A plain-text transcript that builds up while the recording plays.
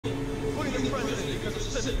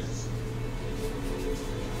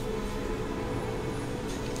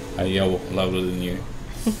I yell louder than you.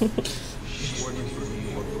 She's working for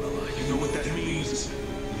me, Umbrella. You know what that means?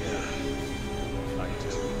 Yeah, I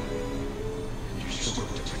do. You're still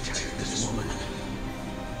going to protect this woman.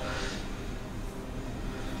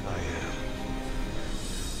 I am.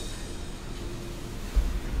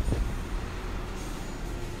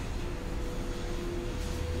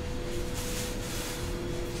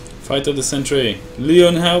 Fight of the century.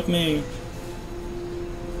 Leon, help me!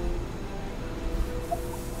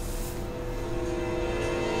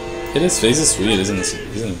 Yeah, this face is weird, isn't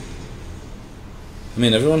it? I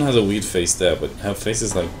mean, everyone has a weird face there, but her face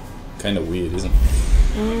is like kind of weird, isn't it?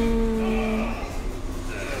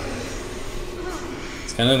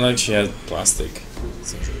 It's kind of like she has plastic.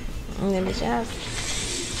 Maybe she has.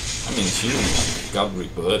 I mean, she got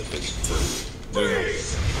rebirth, but there you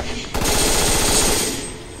go.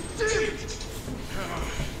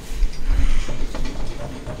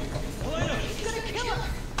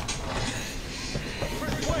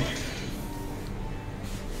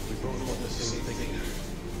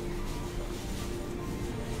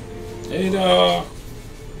 Ada!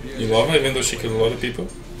 You love her even though she killed a lot of people?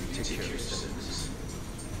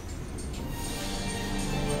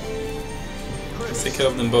 Let's take care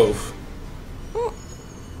of them both.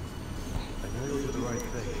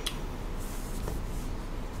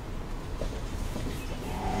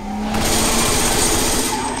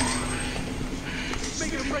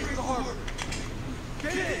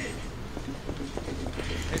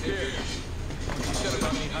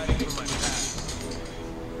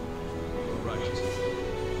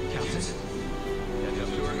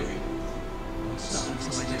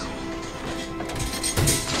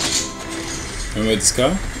 Remember this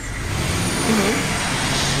car?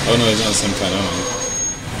 Oh no, it's not some kind of.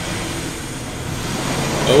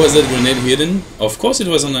 Oh, was that grenade hidden? Of course it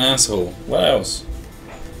was an asshole. What else?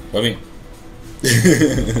 I mean.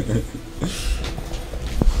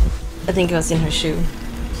 I think it was in her shoe.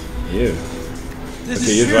 You.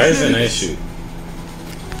 Okay, you drive and I shoot.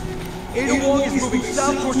 Ada Wong is moving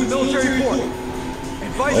south towards the military port.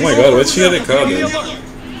 Oh my god, what's she at the car then?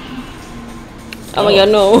 Oh my god,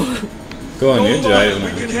 no. Go on, you drive We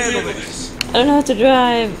can handle this. I don't know how to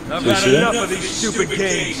drive. I've had enough of these stupid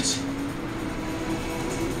games.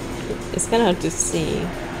 It's kind of hard to see.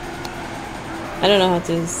 I don't know how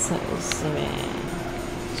to see.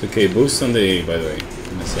 It's okay, boost on the A, by the way.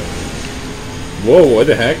 Whoa, what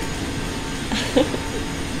the heck?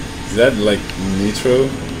 Is that like nitro?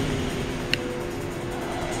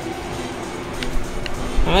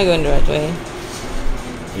 Am I going the right way?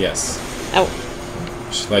 Yes. Ow.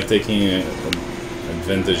 She's like taking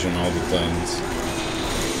advantage on all the turns.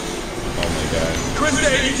 Oh my god. Chris to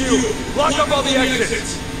HQ! Lock up all the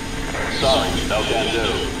exits! Sorry, no can do.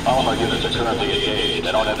 All of our units are currently engaged.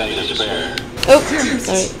 I don't have any to spare. Oh,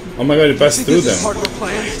 sorry. Oh my god, you passed through them. Part of our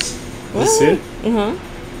plan. Did you see it? Uh-huh.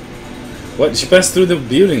 What? She passed through the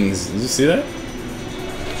buildings. Did you see that?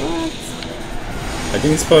 What? I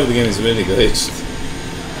think this part of the game is really glitched.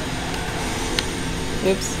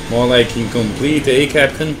 Oops. More like incomplete, eh,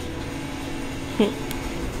 Captain?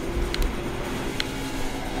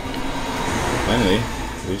 Finally,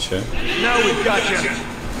 reach her. Now we've got you.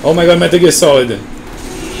 Oh my god, Metal Gear Solid!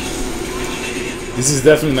 This is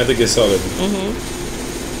definitely Metal Gear Solid.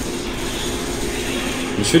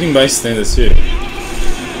 I'm shooting bystanders here.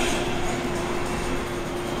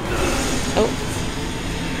 Oh.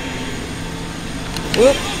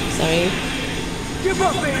 Whoop. Sorry. Give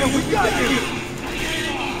up, man. We got you.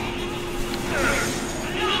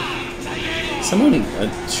 Someone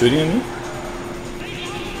shooting at me?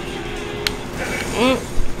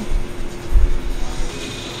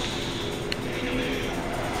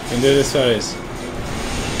 Can do this, Faris.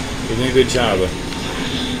 You're doing a good job.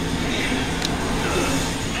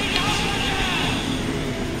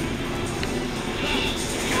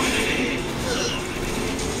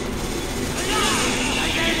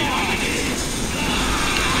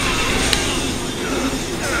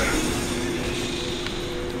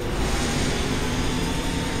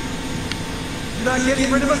 You're not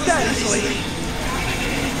getting rid of us that easily.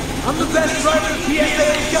 I'm the best driver the PSA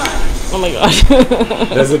has got. Oh my god.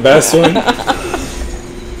 That's the best one?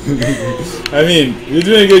 I mean, you're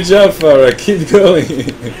doing a good job, Farah. Keep going.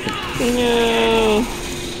 No.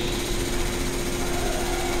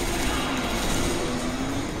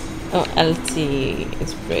 Oh, LT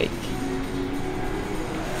is break.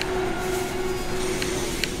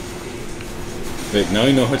 Wait, now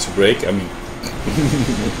you know how to brake? I mean...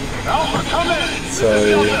 Alpha, come in!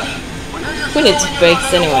 Sorry. Who needs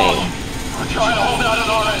brakes anyway? We're trying to hold out an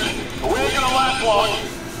already, but we ain't gonna last long.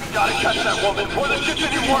 catch that woman before this gets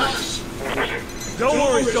any worse. Don't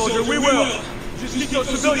worry, soldier, we will. Just keep those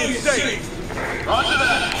civilians safe. Roger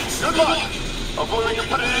that. Good luck. Hopefully we can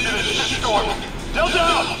put an end to this shitstorm. Still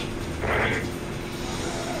down.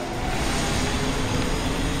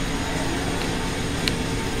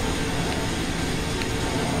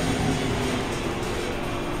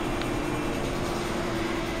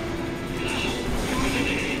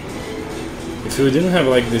 If we didn't have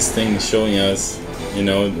like this thing showing us, you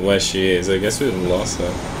know, where she is, I guess we would have lost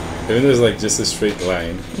her. Even though it's like just a straight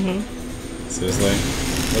line. So it's like,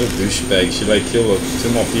 what a douchebag. She like killed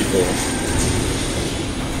 2 more people.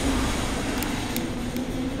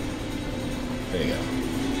 There you go.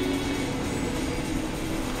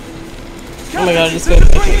 Oh my god, just go.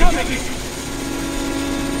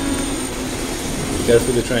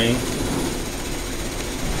 Careful the train.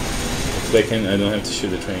 So I don't have to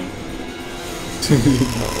shoot the train.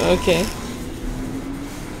 Okay.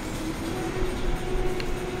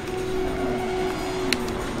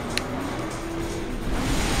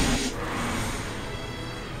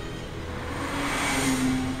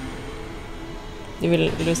 You will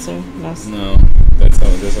lose her last. No, that's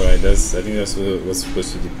alright. I think that's what's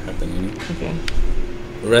supposed to happen. You know? Okay.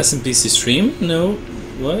 Rest in peace, stream? No.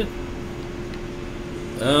 What?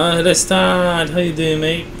 Let's start. How you doing,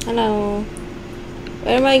 mate? Hello.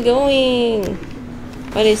 Where am I going?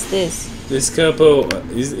 What is this? This couple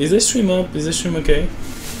is the stream up? Is the stream okay?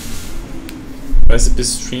 Recipe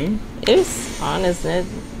stream? It is on, isn't it?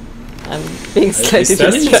 I'm being slightly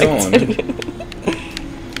distracted.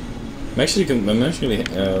 I'm actually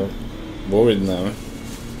worried now.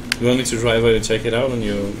 You want me to drive over to check it out on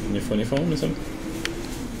your phone or something?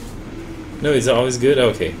 No, it's always good.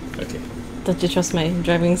 Okay. Don't you trust my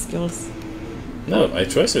driving skills? No, I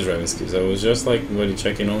trust your driving skills. I was just like really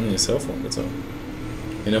checking on your cell phone. That's all.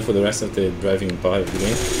 You know, for the rest of the driving part of the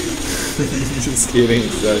game. Just kidding.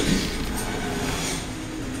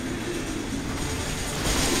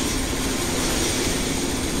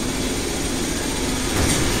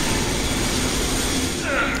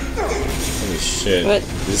 Holy shit. What?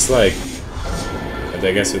 It's like...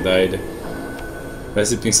 I guess you died.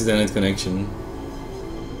 Recipe internet connection.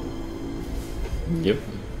 Yep.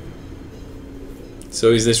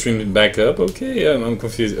 So is the stream back up? Okay, I'm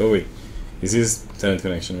confused. Oh wait. Is this internet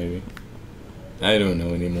connection maybe? I don't know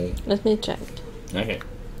anymore. Let me check. Okay.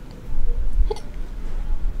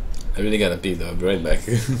 I really gotta pee though, I'll be right back.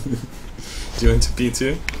 Do you want to pee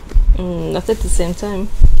too? Not at the same time.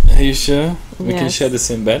 Are you sure? We can Yes. share the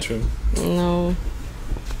same bathroom. No.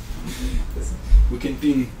 We can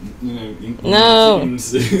pee in No.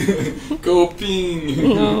 teams. Go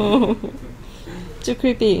ping! No. Too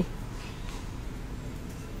creepy.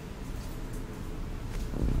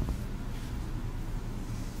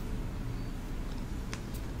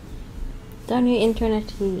 Down your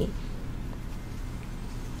internet.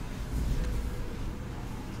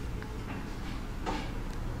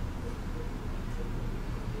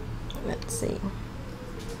 Let's see.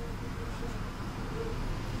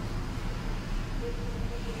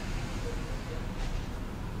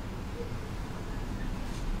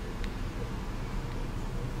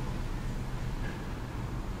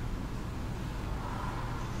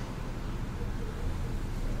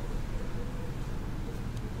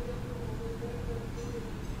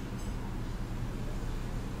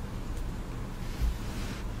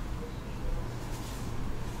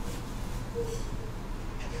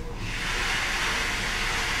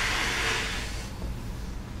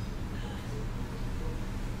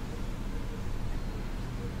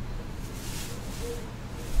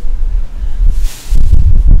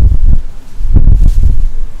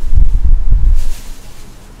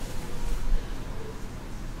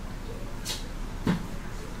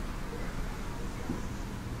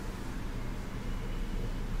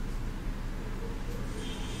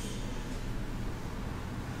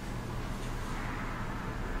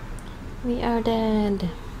 We are dead.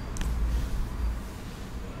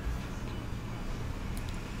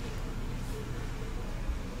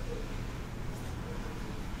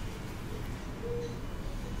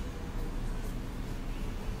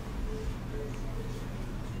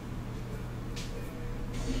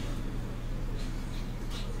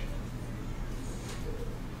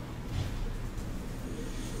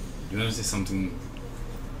 You want to say something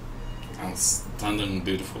outstanding and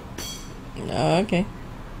beautiful? Oh, okay.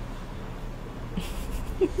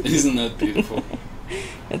 Isn't that beautiful?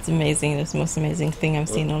 It's amazing. It's the most amazing thing I've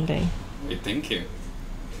seen all day. Wait, thank you.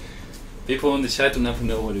 People in the chat will never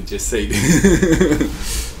know what you just said.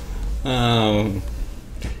 It's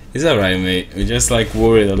alright, mate. We just like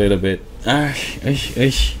worried a little bit.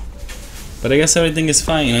 But I guess everything is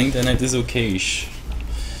fine, you know, internet is okay-ish.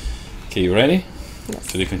 Okay, you ready? Yes.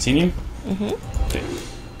 Should we continue? Okay.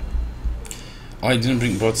 Oh, I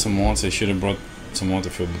didn't brought some water. I should have brought some water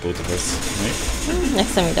for the both of us, right?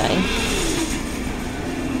 Next time we die.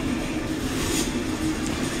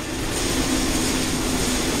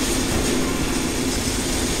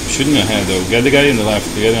 Shooting ahead though. Get the guy on the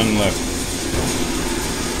left. The guy on the left.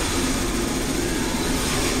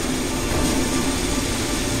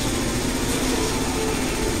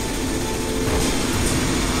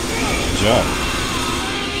 Good job.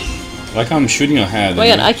 Like how I'm shooting ahead. Oh my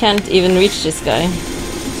god, I can't even reach this guy.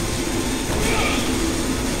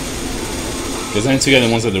 Because I need to get the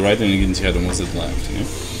ones at the right and you need to get the ones at the left, you know?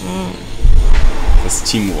 That's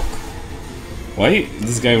teamwork. Why is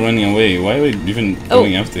this guy running away? Why are we even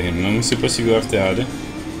going after him? I'm supposed to go after Ada?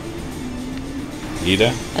 Ida?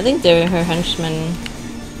 I think they're her henchmen.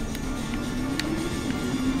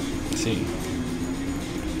 Let's see.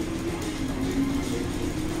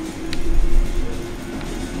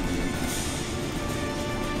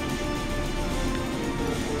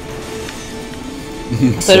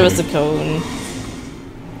 I thought it was a cone.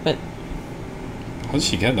 But how did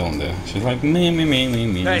she get down there? She's like me.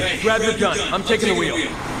 Hey, grab your gun. I'm taking the wheel.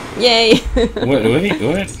 yay! What?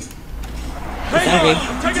 Hang on,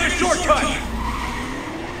 I'm taking a shortcut.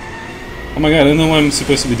 Oh my god, I don't know what I'm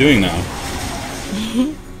supposed to be doing now.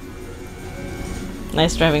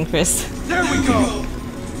 Nice driving, Chris. There we go.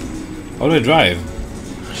 How do I drive?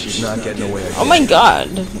 She's not getting away again. Oh my god!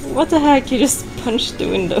 What the heck? You just punched the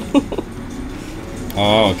window.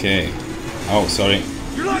 Oh, okay. Oh, sorry.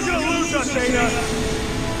 You're not gonna lose us, Ada.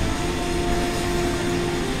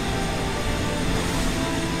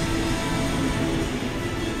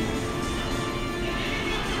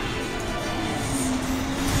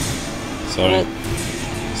 Sorry. What?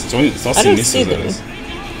 It's tossing I don't missiles see at them. us.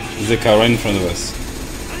 There's a car right in front of us.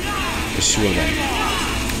 The shield them.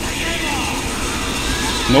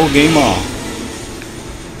 No gamer.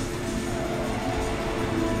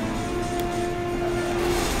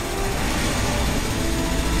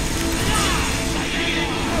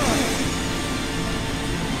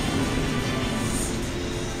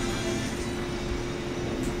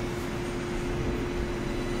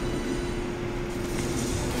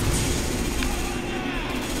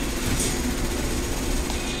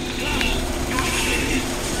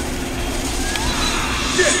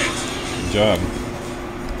 Good job.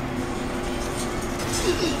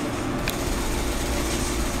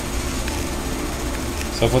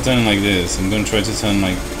 So if I turn like this, I'm gonna try to turn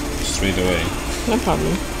like straight away. No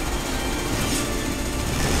problem.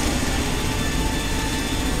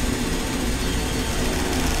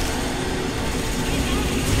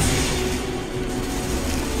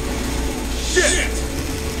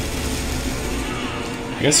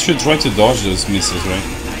 I guess I should try to dodge those missiles, right?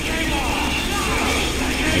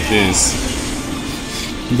 Like this.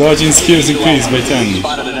 Dodging skills increased by 10.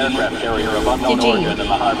 Spotted an aircraft carrier of unknown GG. origin in the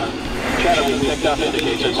harbor. Shadow we picked up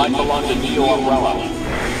indicates it might belong to Neo Umbrella.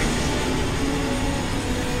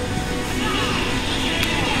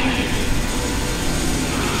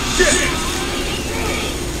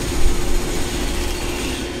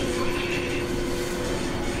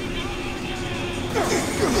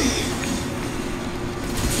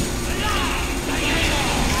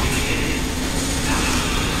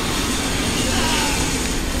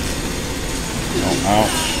 Ow,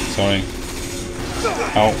 sorry.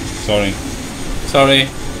 Ow, sorry.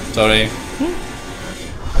 Sorry.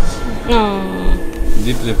 Oh,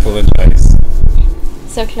 Deeply apologize.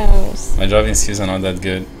 so close. My driving skills are not that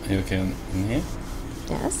good. Are you okay in here?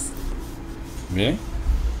 Yes. Really?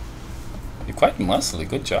 You're quite muscly,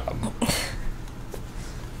 good job.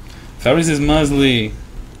 Ferris is muscly.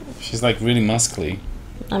 She's like really muscly.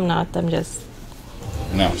 I'm not. I'm just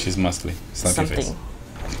No, she's muscly. Slap your face. something.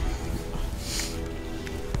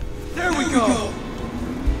 There we go.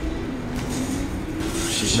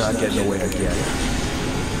 She's not getting away again.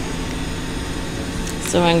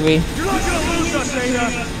 So angry. You're not gonna lose us,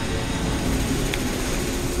 Ada.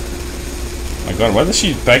 My god, why is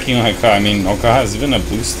she backing on her car? I mean, our car has even a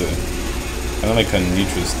booster. Kind of like a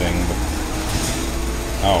nitrous thing, but...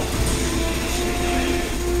 Ow.